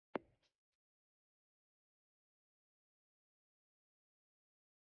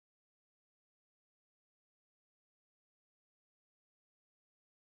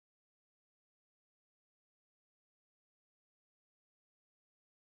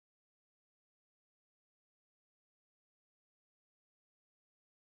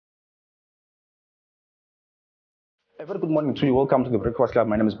A very good morning to you. Welcome to the Breakfast Club.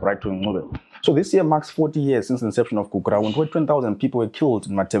 My name is Ncube. So this year marks 40 years since the inception of Gukurahundi, where 20,000 people were killed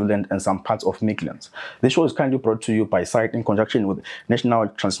in Matabeleland and some parts of Midlands. This show is kindly brought to you by SITE in conjunction with National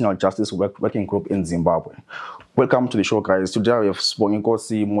Transitional Justice Working Group in Zimbabwe. Welcome to the show, guys. Today we have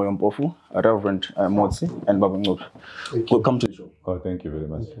Sibonginkosi, Moyo, Mpofu, Reverend Motsi, and Ncube. Welcome to the show. Oh, thank you very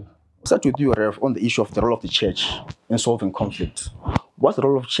much. I'll start with you, Rev, on the issue of the role of the church in solving conflict. What's the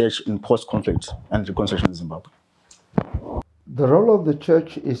role of church in post-conflict and reconciliation in Zimbabwe? The role of the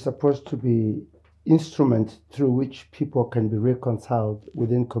church is supposed to be instrument through which people can be reconciled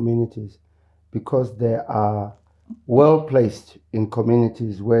within communities, because they are well placed in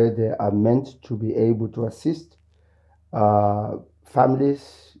communities where they are meant to be able to assist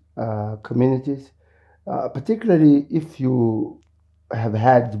families, communities, particularly if you have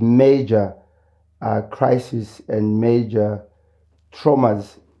had major crises and major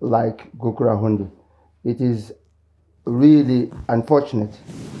traumas like Gukurahundi. It is really unfortunate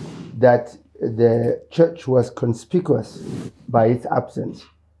that the church was conspicuous by its absence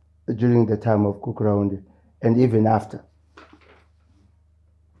during the time of Gukurahundi and even after.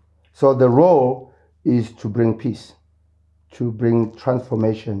 So the role is to bring peace, to bring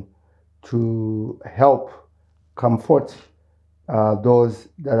transformation, to help comfort those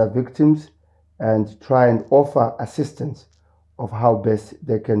that are victims and try and offer assistance of how best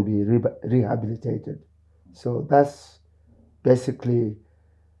they can be rehabilitated. So that's basically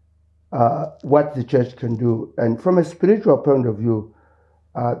what the church can do. And from a spiritual point of view,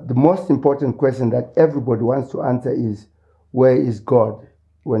 the most important question that everybody wants to answer is, where is God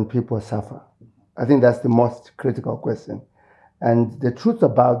when people suffer? I think that's the most critical question. And the truth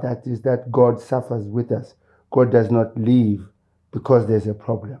about that is that God suffers with us. God does not leave because there's a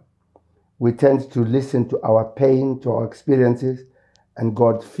problem. We tend to listen to our pain, to our experiences, and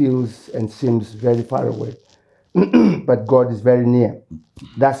God feels and seems very far away. But God is very near.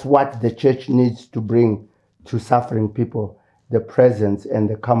 That's what the church needs to bring to suffering people, the presence and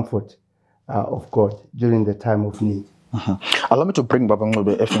the comfort of God during the time of need. Allow me to bring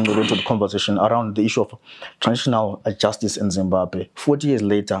Effie into the conversation around the issue of transitional justice in Zimbabwe. 40 years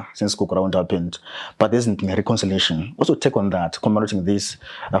later since Gukurahundi happened, but there's been a reconciliation. What's your take on that, commemorating this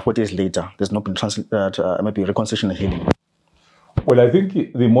 40 years later? There's not been maybe reconciliation and healing. Well, I think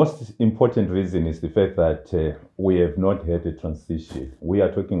the most important reason is the fact that we have not had a transition. We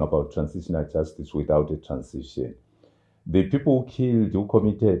are talking about transitional justice without a transition. The people who killed, who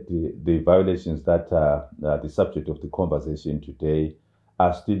committed the violations that are the subject of the conversation today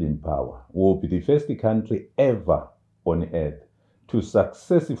are still in power. We will be the first country ever on earth to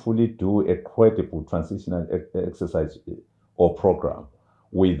successfully do a credible transitional exercise or program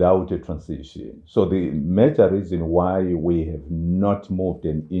without a transition. So the major reason why we have not moved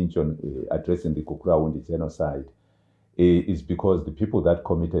an inch on addressing the Gukurahundi genocide is because the people that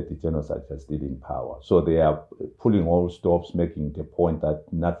committed the genocide are still in power. So they are pulling all stops, making the point that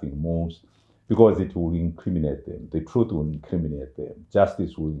nothing moves, because it will incriminate them. The truth will incriminate them.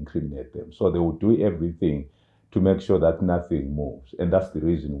 Justice will incriminate them. So they will do everything to make sure that nothing moves. And that's the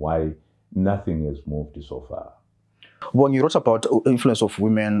reason why nothing has moved so far. When you wrote about influence of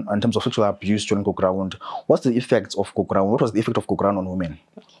women in terms of sexual abuse during Gukurahundi, what's the effects of Gukurahundi? What was the effect of Gukurahundi on women?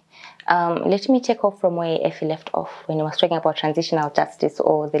 Let me take off from where Effie left off when he was talking about transitional justice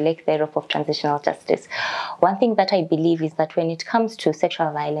or the lack thereof of transitional justice. One thing that I believe is that when it comes to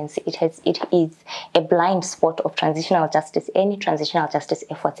sexual violence, it is a blind spot of transitional justice, any transitional justice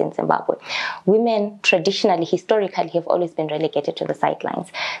efforts in Zimbabwe. Women traditionally, historically, have always been relegated to the sidelines.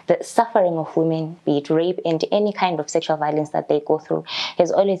 The suffering of women, be it rape and any kind of sexual violence that they go through,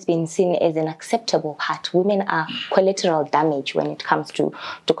 has always been seen as an acceptable part. Women are collateral damage when it comes to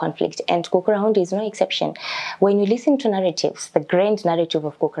conflict. And Gukurahundi is no exception. When you listen to narratives, the grand narrative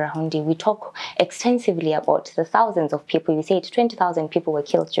of Gukurahundi, we talk extensively about the thousands of people. You said 20,000 people were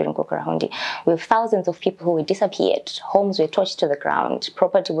killed during Gukurahundi. We have thousands of people who were disappeared. Homes were torched to the ground.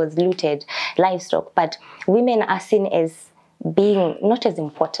 Property was looted, livestock. But women are seen as being not as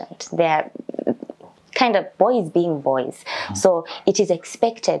important. They're kind of boys being boys. So it is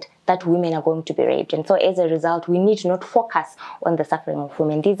expected that women are going to be raped. And so as a result, we need to not focus on the suffering of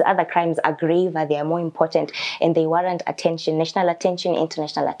women. These other crimes are graver, they are more important, and they warrant attention, national attention,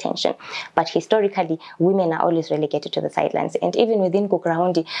 international attention. But historically, women are always relegated to the sidelines. And even within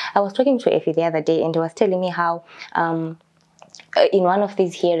Gukurahundi, I was talking to Effie the other day, and he was telling me how in one of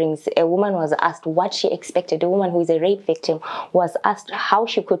these hearings, a woman was asked what she expected. A woman who is a rape victim was asked how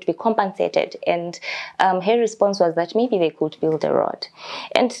she could be compensated. And her response was that maybe they could build a road.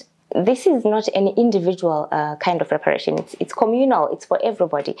 And this is not an individual kind of reparation. It's communal. It's for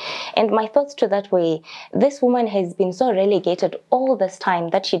everybody. And my thoughts to that were, this woman has been so relegated all this time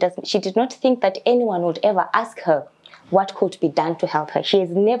that she did not think that anyone would ever ask her what could be done to help her. She has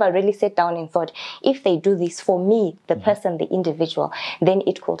never really sat down and thought, if they do this for me, the person, the individual, then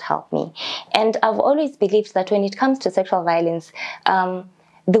it could help me. And I've always believed that when it comes to sexual violence, the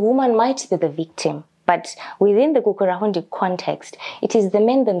woman might be the victim, but within the Gukurahundi context, it is the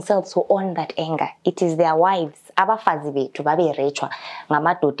men themselves who own that anger. It is their wives. So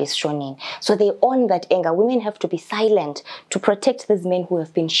they own that anger. Women have to be silent to protect these men who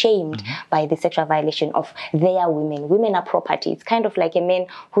have been shamed by the sexual violation of their women. Women are property. It's kind of like a man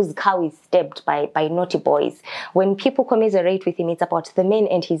whose cow is stabbed by naughty boys. When people commiserate with him, it's about the man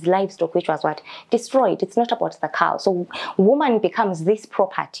and his livestock, which was what? Destroyed. It's not about the cow. So woman becomes this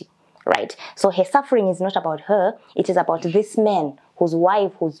property. Right? So her suffering is not about her, it is about this man whose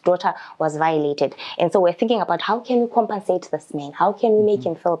wife, whose daughter was violated. And so we're thinking about how can we compensate this man? How can we make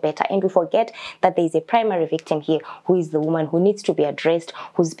him feel better? And we forget that there's a primary victim here who is the woman who needs to be addressed,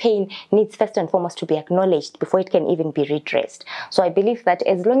 whose pain needs first and foremost to be acknowledged before it can even be redressed. So I believe that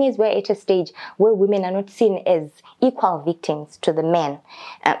as long as we're at a stage where women are not seen as equal victims to the men,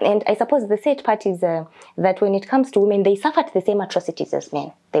 and I suppose the sad part is that when it comes to women, they suffered the same atrocities as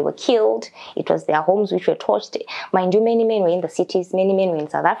men. They were killed. It was their homes which were torched. Mind you, many men were in the cities. Many men were in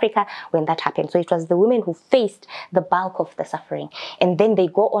South Africa when that happened. So it was the women who faced the bulk of the suffering. And then they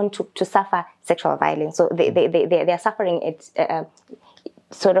go on to suffer sexual violence. So they are suffering at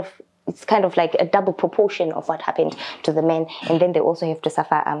sort of, it's kind of like a double proportion of what happened to the men. And then they also have to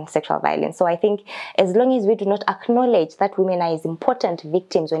suffer sexual violence. So I think as long as we do not acknowledge that women are as important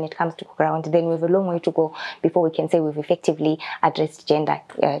victims when it comes to Gukurahundi, then we have a long way to go before we can say we've effectively addressed gender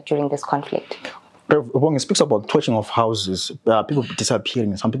during this conflict. When it speaks about torching of houses, people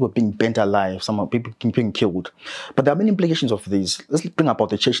disappearing, some people being burnt alive, some people being killed. But there are many implications of this. Let's bring about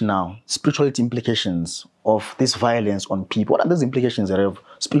the church now. Spirituality implications of this violence on people. What are those implications that have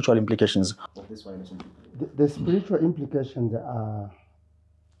spiritual implications of this violence on people? The spiritual implications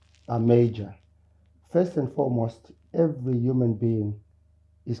are major. First and foremost, every human being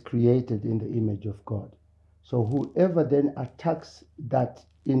is created in the image of God. So whoever then attacks that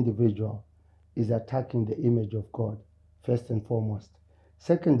individual is attacking the image of God, first and foremost.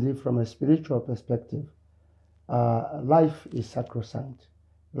 Secondly, from a spiritual perspective, life is sacrosanct.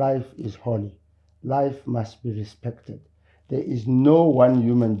 Life is holy. Life must be respected. There is no one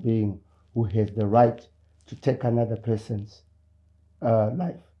human being who has the right to take another person's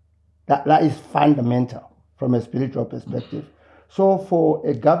life. That is fundamental from a spiritual perspective. So for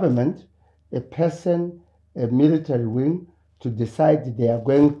a government, a person, a military wing, to decide they are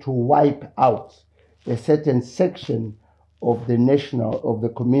going to wipe out a certain section of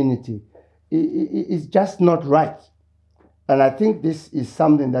the community is just not right. And I think this is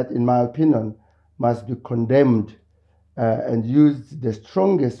something that, in my opinion, must be condemned and used the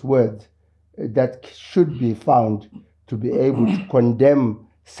strongest words that should be found to be able to condemn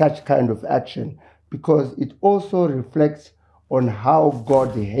such kind of action, because it also reflects on how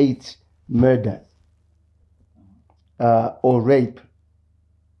God hates murder. Or rape.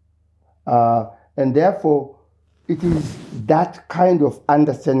 And therefore, it is that kind of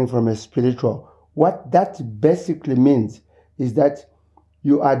understanding from a spiritual. What that basically means is that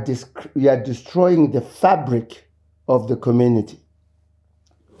you are destroying the fabric of the community.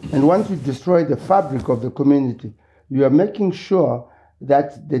 And once you destroy the fabric of the community, you are making sure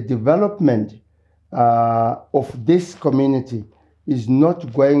that the development of this community is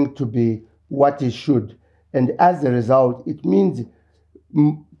not going to be what it should. And as a result, it means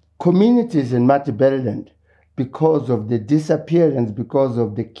communities in Matabeleland, because of the disappearance, because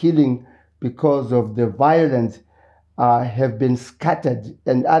of the killing, because of the violence, have been scattered,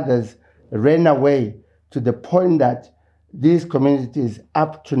 and others ran away, to the point that these communities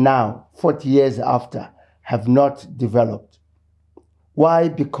up to now, 40 years after, have not developed. Why?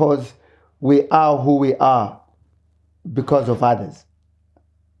 Because we are who we are because of others.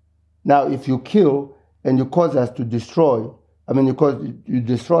 Now, if you kill and you cause us to destroy, you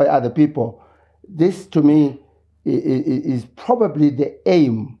destroy other people, this to me is probably the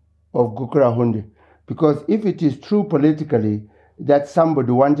aim of Gukurahundi. Because if it is true politically that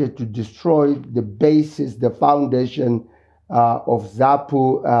somebody wanted to destroy the basis, the foundation of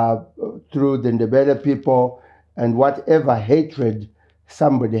ZAPU through the Ndebele people, and whatever hatred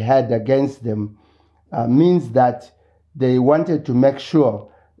somebody had against them, means that they wanted to make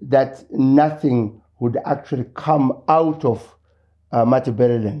sure that nothing would actually come out of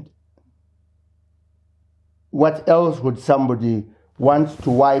Matabeleland. What else would somebody wants to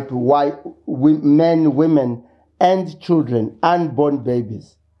wipe men, women, and children, unborn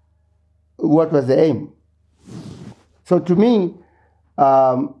babies. What was the aim? So to me,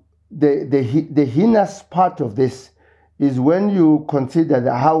 the heinous part of this is when you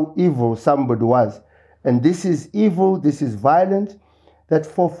consider how evil somebody was. And this is evil, this is violent, that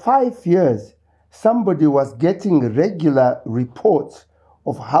for 5 years, somebody was getting regular reports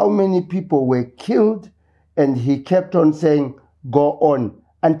of how many people were killed, and he kept on saying, go on,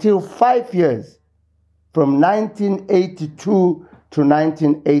 until 5 years, from 1982 to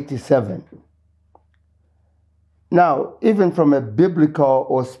 1987. Now, even from a biblical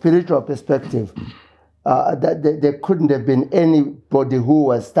or spiritual perspective, there couldn't have been anybody who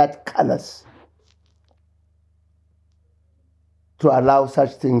was that callous to allow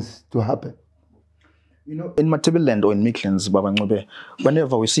such things to happen. You know, in Matabeleland or in Midlands, Baba Ncube,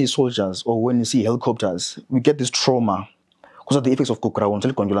 whenever we see soldiers or when we see helicopters, we get this trauma because of the effects of Gukurahundi.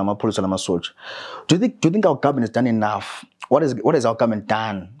 Do you think our government has done enough? What has our government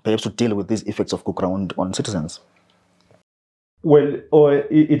done, perhaps, to deal with these effects of Gukurahundi on citizens? Well,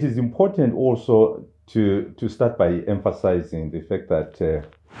 it is important also to start by emphasizing the fact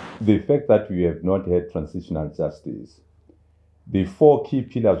that we have not had transitional justice. The 4 key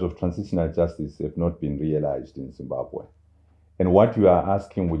pillars of transitional justice have not been realized in Zimbabwe. And what you are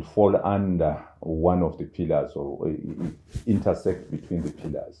asking will fall under one of the pillars or intersect between the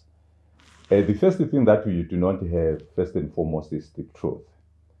pillars. The first thing that we do not have, first and foremost, is the truth.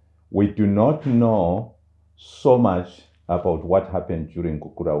 We do not know so much about what happened during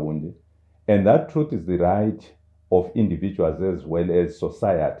Gukurahundi. And that truth is the right of individuals as well as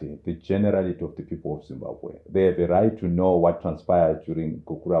society, the generality of the people of Zimbabwe. They have a right to know what transpired during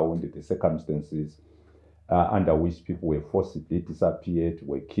Gukurahundi, the circumstances under which people were forcibly disappeared,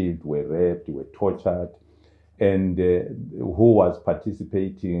 were killed, were raped, were tortured, and who was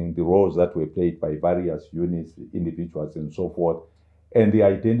participating, the roles that were played by various units, individuals, and so forth, and the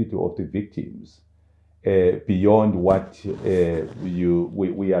identity of the victims. Beyond what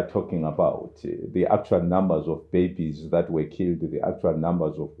we are talking about, the actual numbers of babies that were killed, the actual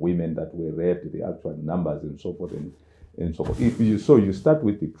numbers of women that were raped, the actual numbers, and so forth, and so forth. So you start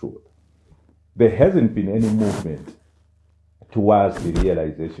with the truth. There hasn't been any movement towards the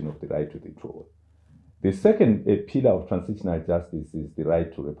realization of the right to the truth. The second pillar of transitional justice is the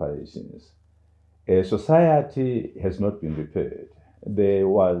right to reparations. Society has not been repaired. There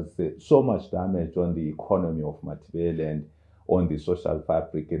was so much damage on the economy of Matabeleland, on the social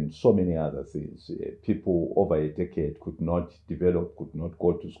fabric, and so many other things. People over a decade could not develop, could not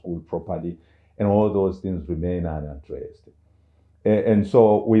go to school properly, and all those things remain unaddressed. And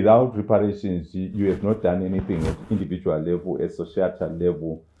so without reparations, you have not done anything at individual level, at societal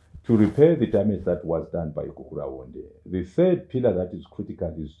level, to repair the damage that was done by Gukurahundi. The third pillar that is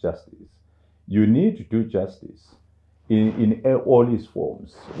critical is justice. You need to do justice in all its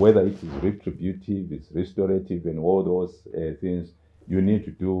forms, whether it is retributive, it's restorative, and all those things. You need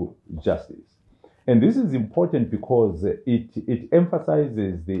to do justice. And this is important because it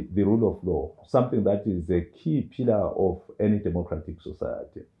emphasizes the rule of law, something that is a key pillar of any democratic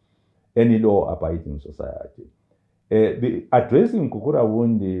society, any law-abiding society. Addressing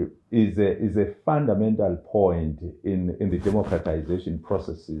Gukurahundi is a fundamental point in the democratization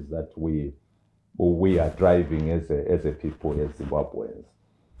processes that we are driving as a people, as Zimbabweans.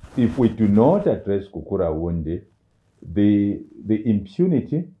 If we do not address Gukurahundi, the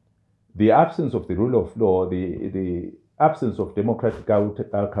impunity, the absence of the rule of law, the absence of democratic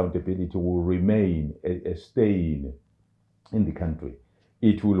accountability will remain a stain in the country.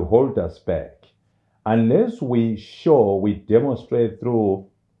 It will hold us back. Unless we demonstrate through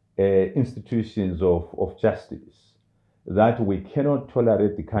institutions of justice that we cannot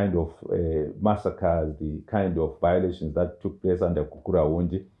tolerate the kind of massacres, the kind of violations that took place under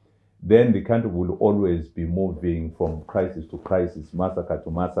Gukurahundi, then the country will always be moving from crisis to crisis, massacre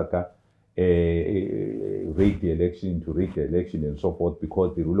to massacre, rigged election to rigged election, and so forth,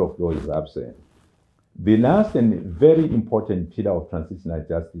 because the rule of law is absent. The last and very important pillar of transitional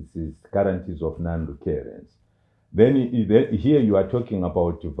justice is guarantees of non-recurrence. Then here you are talking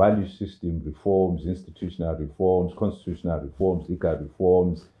about value system reforms, institutional reforms, constitutional reforms, legal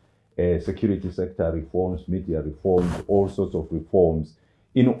reforms, security sector reforms, media reforms, all sorts of reforms,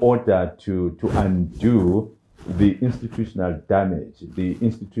 in order to undo the institutional damage, the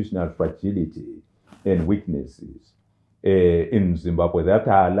institutional fragility and weaknesses in Zimbabwe that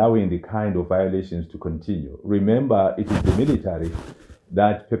are allowing the kind of violations to continue. Remember, it is the military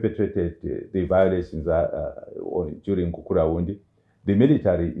that perpetrated the violations during Gukurahundi. The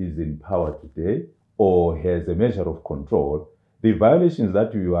military is in power today or has a measure of control. The violations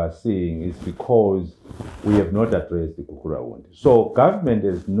that you are seeing is because we have not addressed the Gukurahundi. So government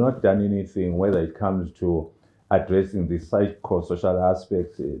has not done anything, whether it comes to addressing the psychosocial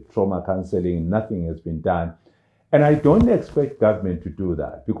aspects, trauma counseling, nothing has been done. And I don't expect government to do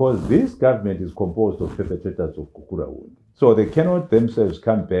that because this government is composed of perpetrators of Gukurahundi. So they cannot themselves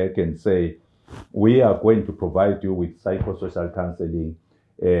come back and say, we are going to provide you with psychosocial counseling,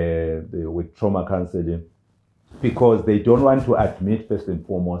 with trauma counseling, because they don't want to admit, first and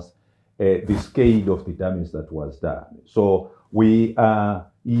foremost, the scale of the damage that was done. So we are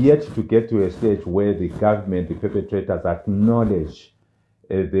yet to get to a stage where the government, the perpetrators, acknowledge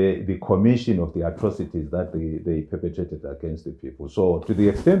the commission of the atrocities that they perpetrated against the people. So to the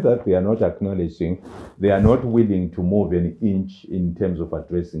extent that they are not acknowledging, they are not willing to move an inch in terms of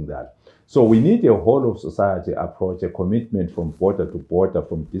addressing that. So we need a whole of society approach, a commitment from border to border,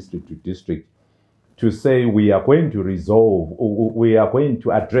 from district to district, to say we are going to resolve, or we are going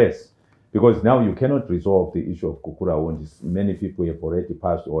to address, because now you cannot resolve the issue of Gukurahundi. Many people have already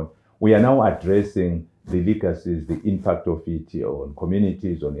passed on. We are now addressing the legacies, the impact of it on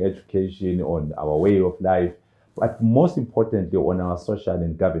communities, on education, on our way of life, but most importantly on our social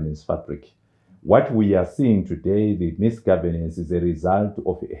and governance fabric. What we are seeing today, the misgovernance, is a result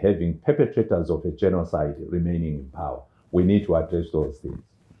of having perpetrators of a genocide remaining in power. We need to address those things.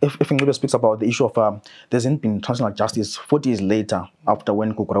 If Ncube speaks about the issue of there hasn't been transitional justice 40 years later after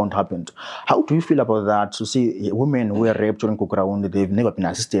when Gukurahundi happened, how do you feel about that? To see women who were raped during Gukurahundi, they've never been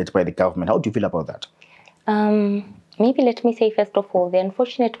assisted by the government. How do you feel about that? Maybe let me say, first of all, the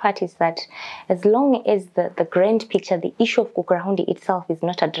unfortunate part is that as long as the grand picture, the issue of Gukurahundi itself is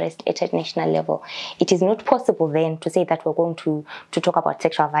not addressed at a national level, it is not possible then to say that we're going to talk about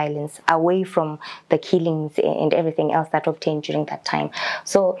sexual violence away from the killings and everything else that obtained during that time.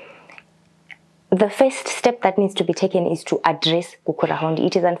 So the first step that needs to be taken is to address Gukurahundi.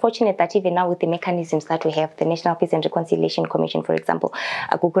 It is unfortunate that even now with the mechanisms that we have, the National Peace and Reconciliation Commission, for example,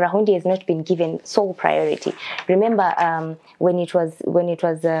 Gukurahundi has not been given sole priority. Remember, when it was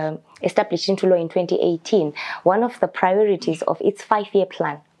established into law in 2018, one of the priorities of its 5-year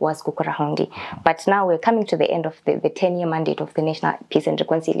plan was Gukurahundi. But now we're coming to the end of the 10-year mandate of the National Peace and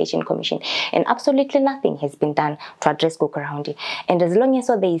Reconciliation Commission, and absolutely nothing has been done to address Gukurahundi. And as long as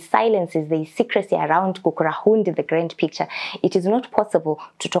there is silence, there is secrecy around Gukurahundi, the grand picture, it is not possible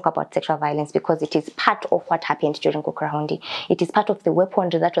to talk about sexual violence because it is part of what happened during Gukurahundi. It is part of the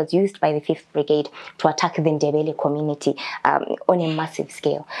weaponry that was used by the Fifth Brigade to attack the Ndebele community on a massive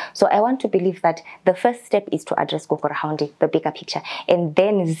scale. So I want to believe that the first step is to address Gukurahundi, the bigger picture, and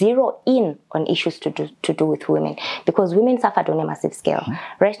then zero in on issues to do with women, because women suffered on a massive scale.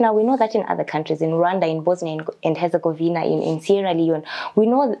 Right now, we know that in other countries, in Rwanda, in Bosnia and Herzegovina, in Sierra Leone, we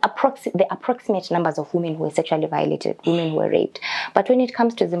know the approximate numbers of women who were sexually violated, women who were raped. But when it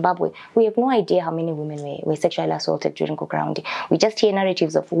comes to Zimbabwe, we have no idea how many women were sexually assaulted during Gukurahundi. We just hear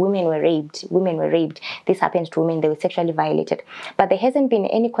narratives of women were raped, this happened to women, they were sexually violated. But there hasn't been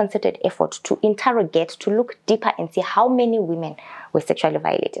any concerted effort to interrogate, to look deeper and see how many women were sexually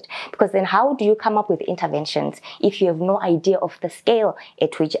violated. Because then how do you come up with interventions if you have no idea of the scale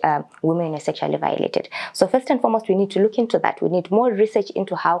at which women are sexually violated? So first and foremost, we need to look into that. We need more research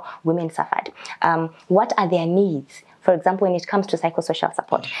into how women suffered. What are their needs? For example, when it comes to psychosocial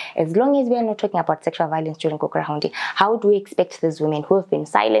support, as long as we are not talking about sexual violence during Gukurahundi, how do we expect these women who have been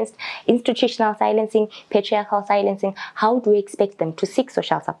silenced, institutional silencing, patriarchal silencing, how do we expect them to seek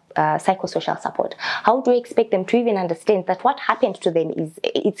psychosocial support? How do we expect them to even understand that what happened to them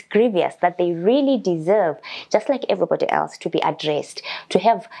it's grievous, that they really deserve, just like everybody else, to be addressed, to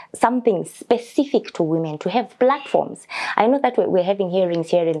have something specific to women, to have platforms? I know that we're having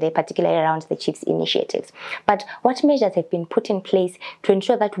hearings here and there, particularly around the Chiefs initiatives, but what measures have been put in place to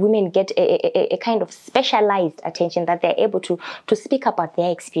ensure that women get a kind of specialized attention, that they're able to speak about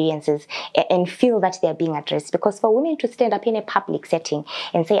their experiences and feel that they're being addressed? Because for women to stand up in a public setting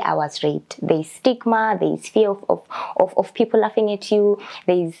and say, I was raped, there is stigma, there is fear of people laughing at you,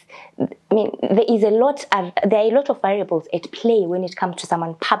 there are a lot of variables at play when it comes to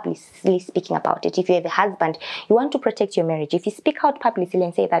someone publicly speaking about it. If you have a husband, you want to protect your marriage. If you speak out publicly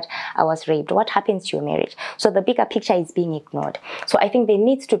and say that I was raped, what happens to your marriage? So the bigger picture is being ignored. So I think there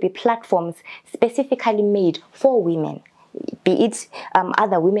needs to be platforms specifically made for women, be it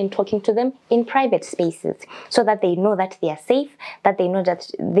other women talking to them in private spaces, so that they know that they are safe, that they know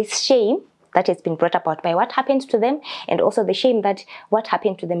that this shame that has been brought about by what happened to them, and also the shame that what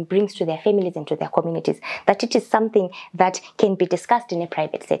happened to them brings to their families and to their communities, that it is something that can be discussed in a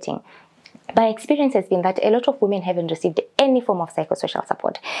private setting. my experience has been that a lot of women haven't received any form of psychosocial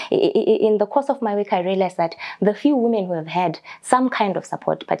support. In the course of my work, I realized that the few women who have had some kind of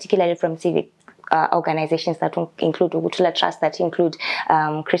support, particularly from civic organizations that include Ugutula Trust, that include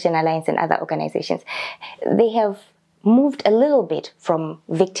Christian Alliance and other organizations, they have moved a little bit from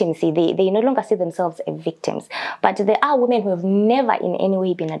victimcy. They no longer see themselves as victims, but there are women who have never in any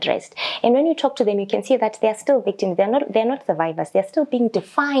way been addressed. And when you talk to them, you can see that they are still victims. They're not survivors. They're still being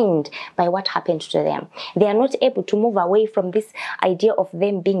defined by what happened to them. They are not able to move away from this idea of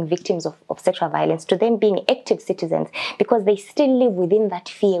them being victims of sexual violence to them being active citizens, because they still live within that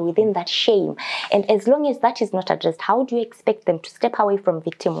fear, within that shame. And as long as that is not addressed, how do you expect them to step away from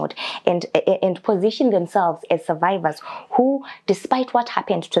victimhood and position themselves as survivors who, despite what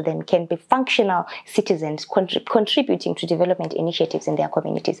happened to them, can be functional citizens contributing to development initiatives in their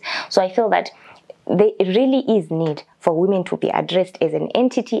communities? So I feel that there really is need for women to be addressed as an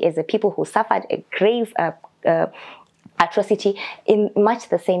entity, as a people who suffered a grave atrocity in much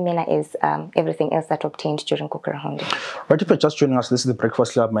the same manner as everything else that obtained during Gukurahundi. Right, if you're just joining us, this is the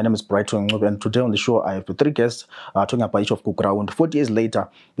Breakfast Club. My name is Ncube, and today on the show I have three guests talking about each of Gukurahundi. 40 years later,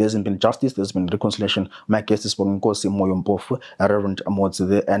 there hasn't been justice, there's been reconciliation. My guest is Sibonginkosi, Moyo, Mpofu, Reverend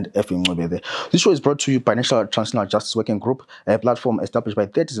Motsi and Effie Ncube. This show is brought to you by National Transitional Justice Working Group, a platform established by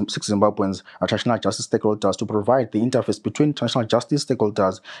 36 Zimbabweans, transitional justice stakeholders, to provide the interface between transitional justice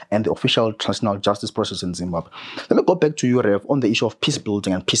stakeholders and the official transitional justice process in Zimbabwe. Let me go back to you, Rev, on the issue of peace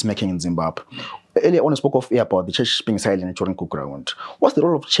building and peacemaking in Zimbabwe. Earlier on, I spoke of about the church being silent during Gukurahundi. What's the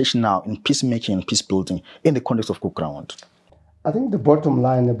role of church now in peacemaking and peace building in the context of Gukurahundi? I think the bottom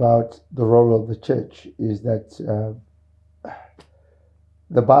line about the role of the church is that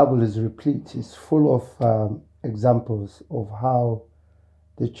the Bible is replete, it's full of examples of how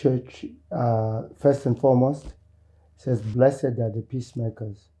the church, first and foremost, says, "Blessed are the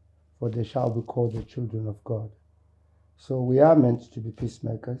peacemakers, for they shall be called the children of God." So we are meant to be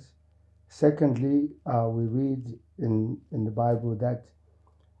peacemakers. Secondly, we read in the Bible that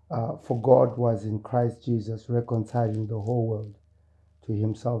for God was in Christ Jesus reconciling the whole world to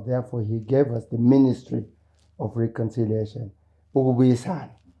himself. Therefore, he gave us the ministry of reconciliation.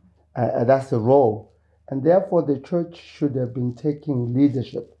 That's the role. And therefore, the church should have been taking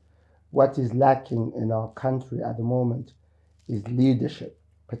leadership. What is lacking in our country at the moment is leadership,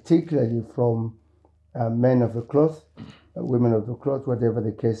 particularly from men of the cloth, women of the cloth, whatever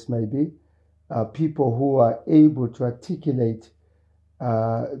the case may be, people who are able to articulate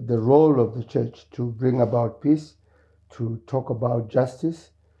the role of the church to bring about peace, to talk about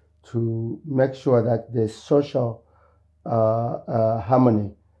justice, to make sure that there's social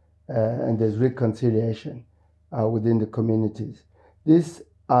harmony and there's reconciliation within the communities. These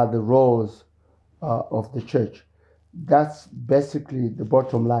are the roles of the church. That's basically the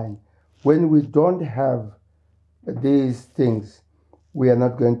bottom line. When we don't have these things, we are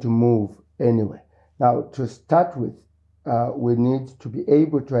not going to move anywhere. Now, to start with, we need to be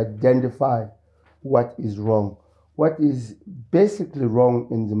able to identify what is wrong. What is basically wrong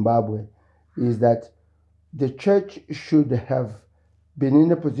in Zimbabwe is that the church should have been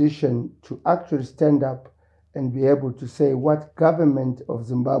in a position to actually stand up and be able to say what government of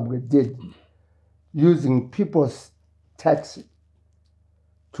Zimbabwe did using people's taxes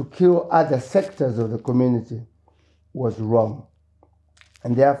to kill other sectors of the community was wrong.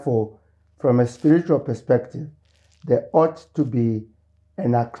 And therefore, from a spiritual perspective, there ought to be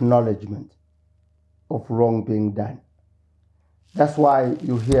an acknowledgement of wrong being done. That's why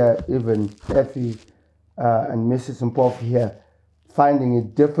you hear even Effie and Mrs. Mpofu here finding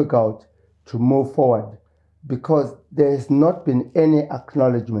it difficult to move forward because there has not been any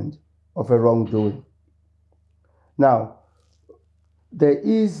acknowledgement of a wrongdoing. Now, there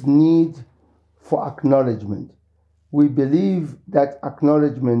is need for acknowledgement. We believe that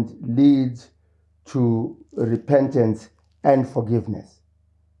acknowledgement leads to repentance and forgiveness.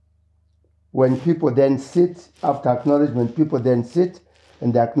 When people then sit, after acknowledgement, people then sit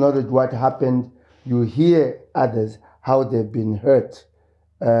and they acknowledge what happened. You hear others, how they've been hurt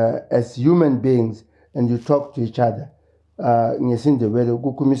as human beings, and you talk to each other. It's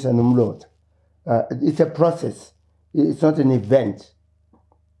a process. It's not an event.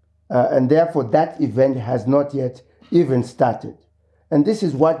 And therefore, that event has not yet even started. And this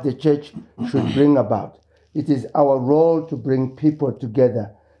is what the church should bring about. It is our role to bring people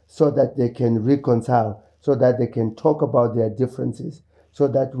together so that they can reconcile, so that they can talk about their differences, so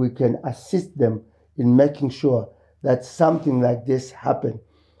that we can assist them in making sure that something like this happen.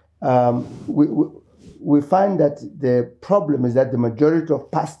 We find that the problem is that the majority of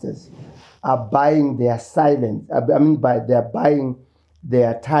pastors are buying their silence. They're buying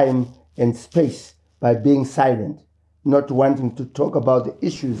their time and space by being silent, not wanting to talk about the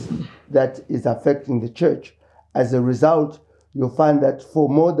issues that is affecting the church. As a result, you'll find that for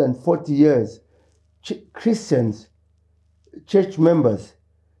more than 40 years, Christians, church members,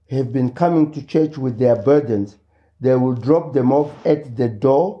 have been coming to church with their burdens. They will drop them off at the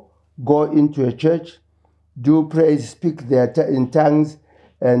door, go into a church, do praise, speak in tongues,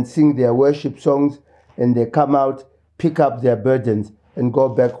 and sing their worship songs, and they come out, pick up their burdens, and go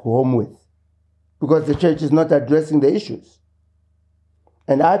back home with. Because the church is not addressing the issues.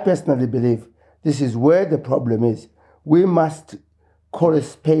 And I personally believe this is where the problem is. We must call a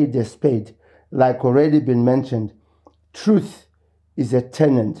spade, like already been mentioned. Truth is a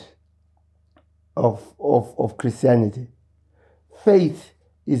tenet of Christianity. Faith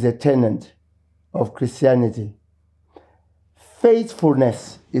is a tenet of Christianity.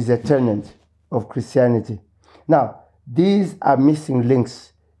 Faithfulness is a tenet of Christianity. Now, these are missing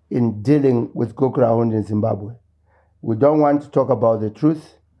links in dealing with Gukurahundi in Zimbabwe. We don't want to talk about the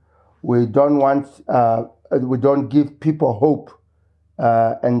truth. We don't give people hope,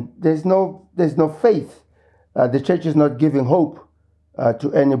 and there's no faith. The church is not giving hope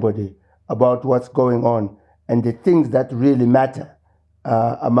to anybody about what's going on and the things that really matter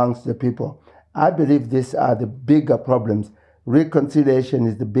amongst the people. I believe these are the bigger problems. Reconciliation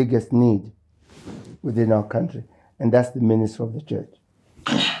is the biggest need within our country, and that's the ministry of the church.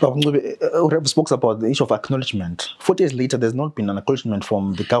 Rev spoke about the issue of acknowledgement. 40 years later, there's not been an acknowledgement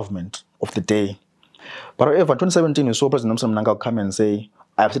from the government of the day. But however, 2017, we saw President Mnangagwa come and say,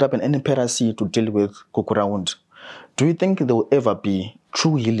 I've set up an NPRC to deal with Gukurahundi. Do you think there will ever be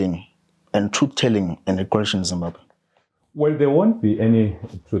true healing and truth-telling and reconciliation in Zimbabwe? Well, there won't be any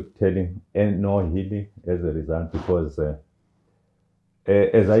truth-telling and no healing as a result, because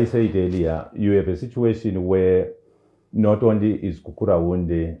as I said earlier, you have a situation where not only is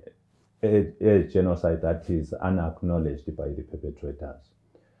Gukurahundi a genocide that is unacknowledged by the perpetrators,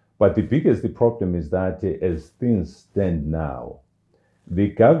 but the biggest problem is that as things stand now, the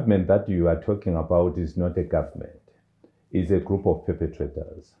government that you are talking about is not a government. It's a group of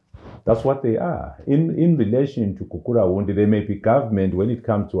perpetrators. That's what they are. In relation to Gukurahundi, they may be government when it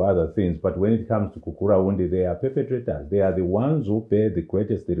comes to other things, but when it comes to Gukurahundi, they are perpetrators. They are the ones who bear the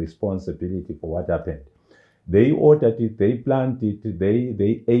greatest responsibility for what happened. They ordered it, they planned it,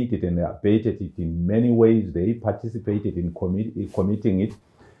 they ate it and abated it in many ways. They participated in committing it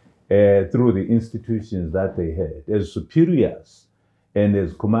through the institutions that they had. As superiors and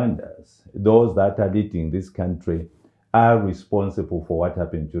as commanders, those that are leading this country are responsible for what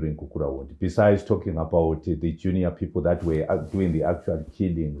happened during Gukurahundi, besides talking about the junior people that were doing the actual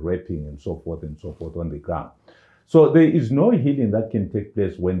killing, raping, and so forth on the ground. So there is no healing that can take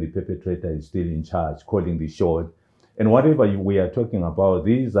place when the perpetrator is still in charge, calling the shot. And whatever we are talking about,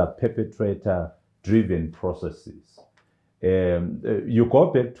 these are perpetrator-driven processes. You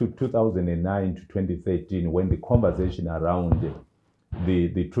go back to 2009 to 2013, when the conversation around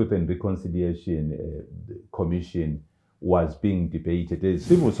the Truth and Reconciliation Commission was being debated. The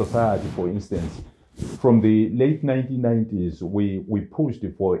civil society, for instance, from the late 1990s, we pushed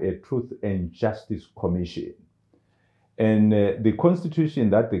for a Truth and Justice Commission. And the constitution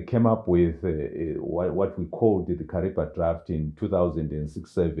that they came up with, what we called the Kariba draft in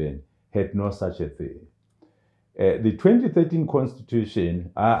 2006-7, had no such a thing. The 2013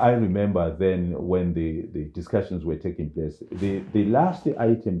 constitution, I remember then when the discussions were taking place, the last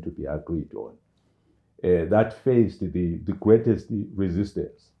item to be agreed on that faced the greatest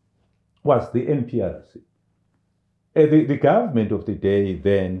resistance was the NPRC. The government of the day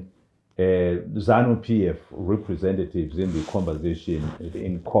then, ZANU-PF representatives in the conversation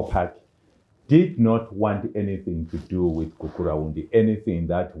in COPAC did not want anything to do with Gukurahundi, anything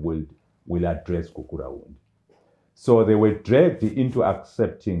that will address Gukurahundi. So they were dragged into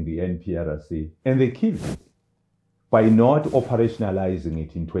accepting the NPRC, and they killed it by not operationalizing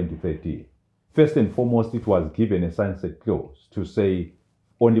it in 2013. First and foremost, it was given a sunset clause to say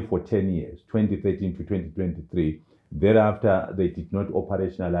only for 10 years, 2013 to 2023. Thereafter, they did not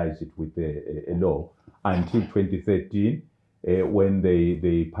operationalize it with a law until 2013, when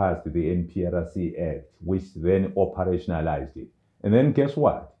they passed the NPRC Act, which then operationalized it. And then guess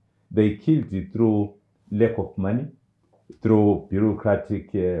what? They killed it through lack of money, through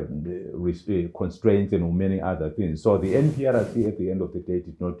bureaucratic constraints and many other things. So the NPRC at the end of the day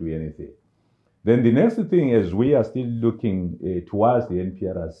did not do anything. Then the next thing is we are still looking towards the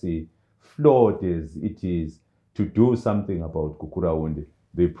NPRC, flawed as it is, to do something about Gukurahundi.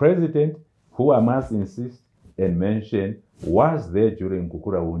 The president, who I must insist and mention, was there during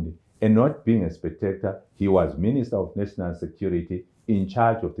Gukurahundi, and not being a spectator. He was Minister of National Security in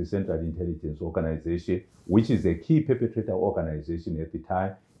charge of the Central Intelligence Organization, which is a key perpetrator organization at the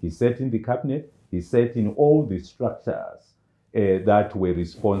time. He sat in the cabinet, he sat in all the structures that were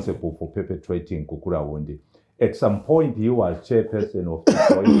responsible for perpetrating Gukurahundi. At some point, he was chairperson of the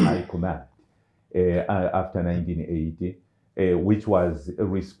Joint High Command after 1980, which was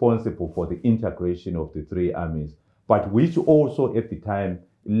responsible for the integration of the three armies, but which also at the time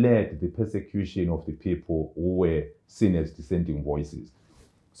led the persecution of the people who were seen as dissenting voices.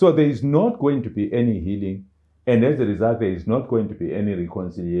 So there is not going to be any healing, and as a result, there is not going to be any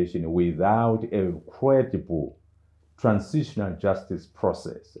reconciliation without a credible transitional justice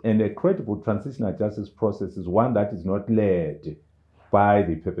process. And a credible transitional justice process is one that is not led by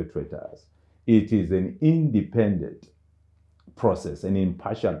the perpetrators. It is an independent process, an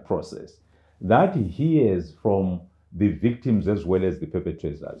impartial process that hears from the victims as well as the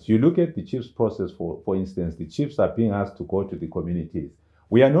perpetrators. You look at the chiefs process, for instance, the chiefs are being asked to go to the communities.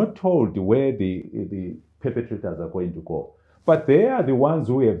 We are not told where the perpetrators are going to go, but they are the ones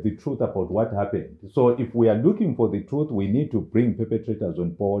who have the truth about what happened. So if we are looking for the truth, we need to bring perpetrators on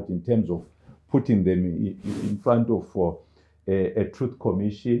board in terms of putting them in front of a truth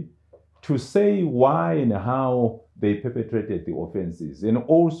commission to say why and how they perpetrated the offenses, and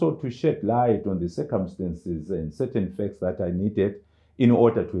also to shed light on the circumstances and certain facts that are needed in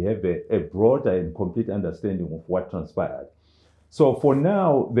order to have a broader and complete understanding of what transpired. So for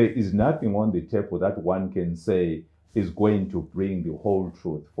now, there is nothing on the table that one can say is going to bring the whole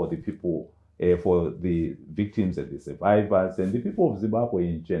truth for the people, for the victims and the survivors and the people of Zimbabwe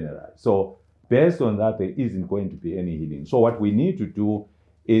in general. So based on that, there isn't going to be any healing. So what we need to do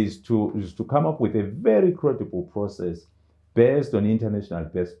is to come up with a very credible process based on international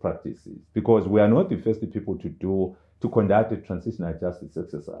best practices, because we are not the first people to conduct a transitional justice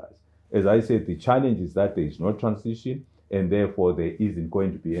exercise. As I said, the challenge is that there is no transition, and therefore there isn't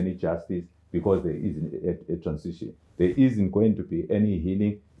going to be any justice because there isn't a transition. There isn't going to be any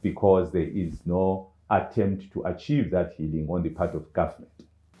healing because there is no attempt to achieve that healing on the part of government.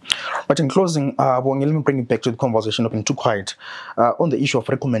 But in closing, let me bring it back to the conversation of been too quiet on the issue of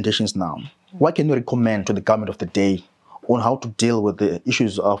recommendations now. What can you recommend to the government of the day on how to deal with the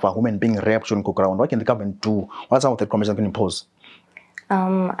issues of women being raped during Gukurahundi? What can the government do? What are some of the recommendations can impose?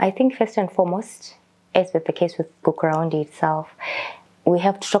 I think first and foremost, as with the case with Gukurahundi itself, we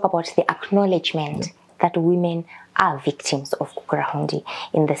have to talk about the acknowledgement that women are victims of Gukurahundi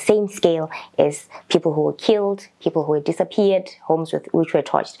in the same scale as people who were killed, people who were disappeared, homes which were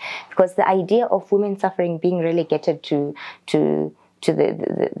torched. Because the idea of women suffering being relegated to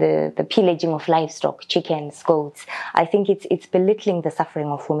the pillaging of livestock, chickens, goats, I think it's belittling the suffering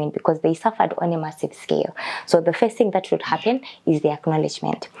of women because they suffered on a massive scale. So the first thing that should happen is the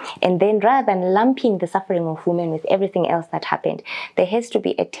acknowledgement. And then rather than lumping the suffering of women with everything else that happened, there has to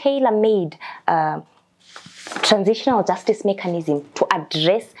be a tailor-made transitional justice mechanism to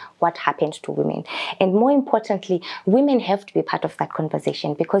address what happened to women. And more importantly, women have to be part of that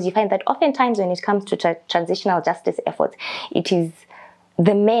conversation, because you find that oftentimes when it comes to transitional justice efforts, it is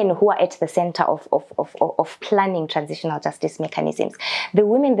the men who are at the center of planning transitional justice mechanisms. The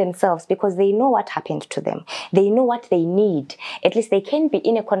women themselves, because they know what happened to them, they know what they need. At least they can be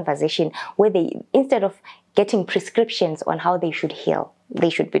in a conversation where they, instead of getting prescriptions on how they should heal, they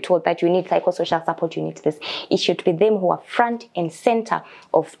should be told that you need psychosocial support, you need this. It should be them who are front and center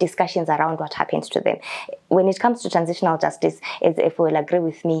of discussions around what happens to them. When it comes to transitional justice, as if you will agree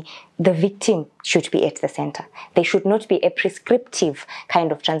with me, the victim should be at the center. There should not be a prescriptive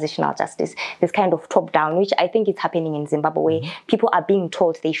kind of transitional justice, this kind of top-down, which I think is happening in Zimbabwe. People are being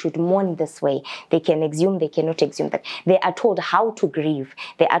told they should mourn this way. They can exhume, they cannot exhume that. They are told how to grieve.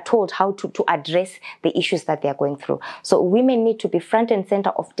 They are told how to address the issues that they are going through. So women need to be front and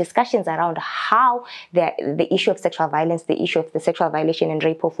center of discussions around how the issue of sexual violence, the issue of the sexual violation and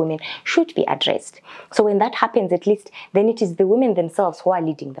rape of women should be addressed. So when that happens, at least then it is the women themselves who are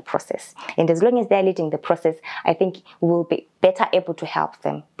leading the process. And as long as they're leading the process, I think we will be better able to help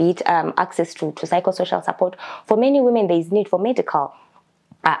them, be it access to psychosocial support. For many women, there is need for medical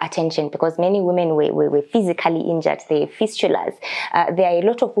attention, because many women were physically injured, they fistulas. There are a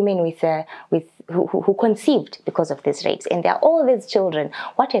lot of women who conceived because of these rapes, and there are all these children.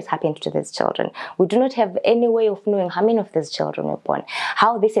 What has happened to these children? We do not have any way of knowing how many of these children were born,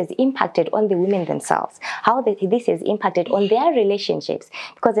 how this has impacted on the women themselves, how this has impacted on their relationships.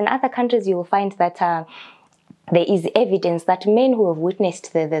 Because in other countries you will find that there is evidence that men who have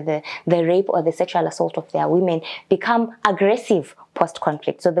witnessed the rape or the sexual assault of their women become aggressive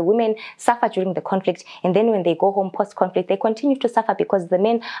post-conflict. So the women suffer during the conflict, and then when they go home post-conflict, they continue to suffer because the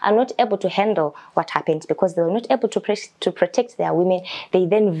men are not able to handle what happened, because they were not able to protect their women. They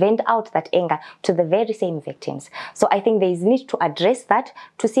then vent out that anger to the very same victims. So I think there is need to address that,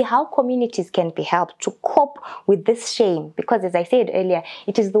 to see how communities can be helped to cope with this shame, because as I said earlier,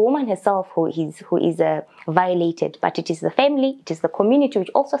 it is the woman herself who is violated, but it is the family, it is the community which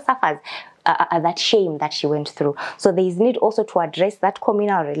also suffers that shame that she went through. So there is need also to address that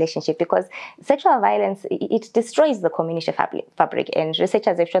communal relationship, because sexual violence, it destroys the community fabric, and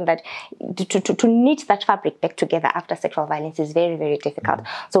researchers have shown that to knit that fabric back together after sexual violence is very, very difficult.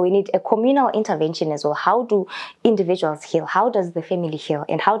 So we need a communal intervention as well. How do individuals heal? How does the family heal?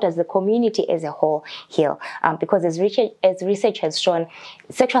 And how does the community as a whole heal? Because as research has shown,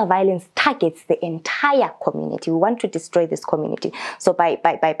 sexual violence targets the entire community. We want to destroy this community. So by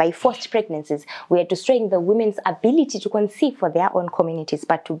forced pregnancies, we are destroying the women's ability to conceive for their own communities,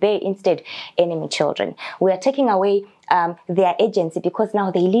 but to bear instead enemy children. We are taking away their agency, because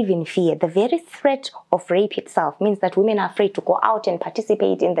now they live in fear. The very threat of rape itself means that women are afraid to go out and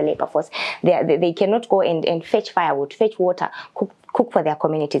participate in the labor force. They cannot go and fetch firewood, fetch water, cook for their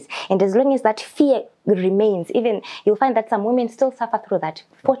communities. And as long as that fear remains, even you'll find that some women still suffer through that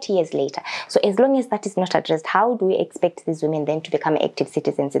 40 years later. So as long as that is not addressed, how do we expect these women then to become active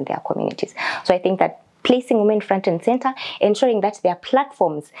citizens in their communities? So I think that placing women front and center, ensuring that there are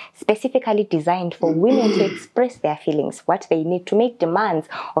platforms specifically designed for women to express their feelings, what they need to make demands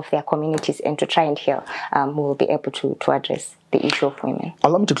of their communities and to try and heal, will be able to address the issue of women.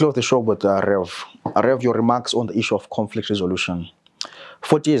 Allow me to close the show with Rev. Rev, your remarks on the issue of conflict resolution.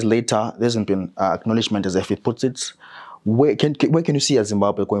 40 years later, there hasn't been acknowledgement, as Effie puts it. Where can you see as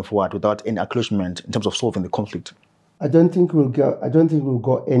Zimbabwe going forward without any acknowledgement in terms of solving the conflict? I don't think we'll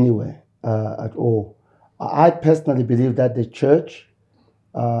go anywhere at all. I personally believe that the church,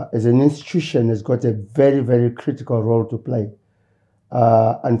 as an institution, has got a very, very critical role to play.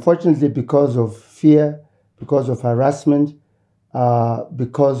 Unfortunately, because of fear, because of harassment,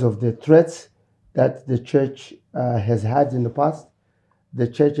 because of the threats that the church has had in the past, the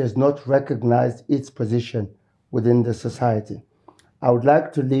church has not recognized its position within the society. I would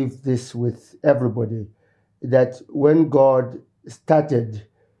like to leave this with everybody, that when God started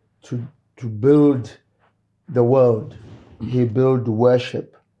to build the world, he built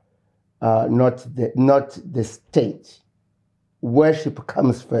worship, not the state. Worship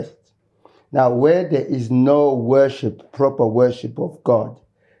comes first. Now, where there is no worship, proper worship of God,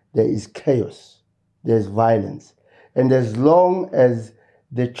 there is chaos, there's violence. And as long as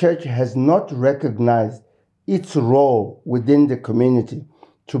the church has not recognized its role within the community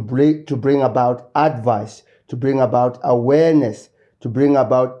to bring about advice, to bring about awareness, to bring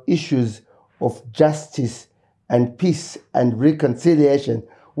about issues of justice and peace and reconciliation,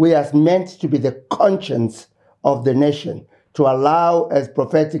 we are meant to be the conscience of the nation, to allow, as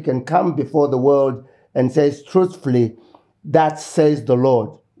prophetic, and come before the world and says truthfully, that says the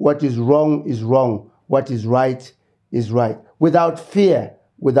Lord. What is wrong is wrong. What is right is right. Without fear,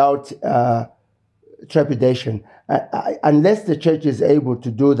 without trepidation. Unless the church is able to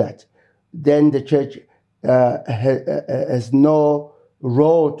do that, then the church has no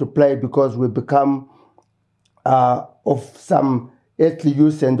role to play, because we become of some earthly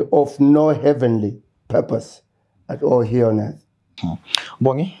use and of no heavenly purpose at all here on earth.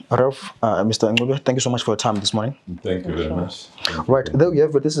 Bongi, Rev, Mr. Ncube, thank you so much for your time this morning. Thank you very much. Right, there we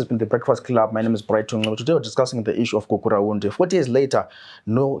have it. This has been the Breakfast Club. My name is Ncube. Today we're discussing the issue of Gukurahundi. 40 years later,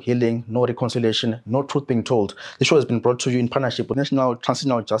 no healing, no reconciliation, no truth being told. The show has been brought to you in partnership with National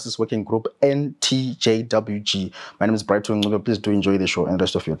Transitional Justice Working Group, NTJWG. My name is Ncube. Please do enjoy the show and the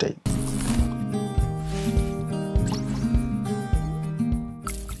rest of your day.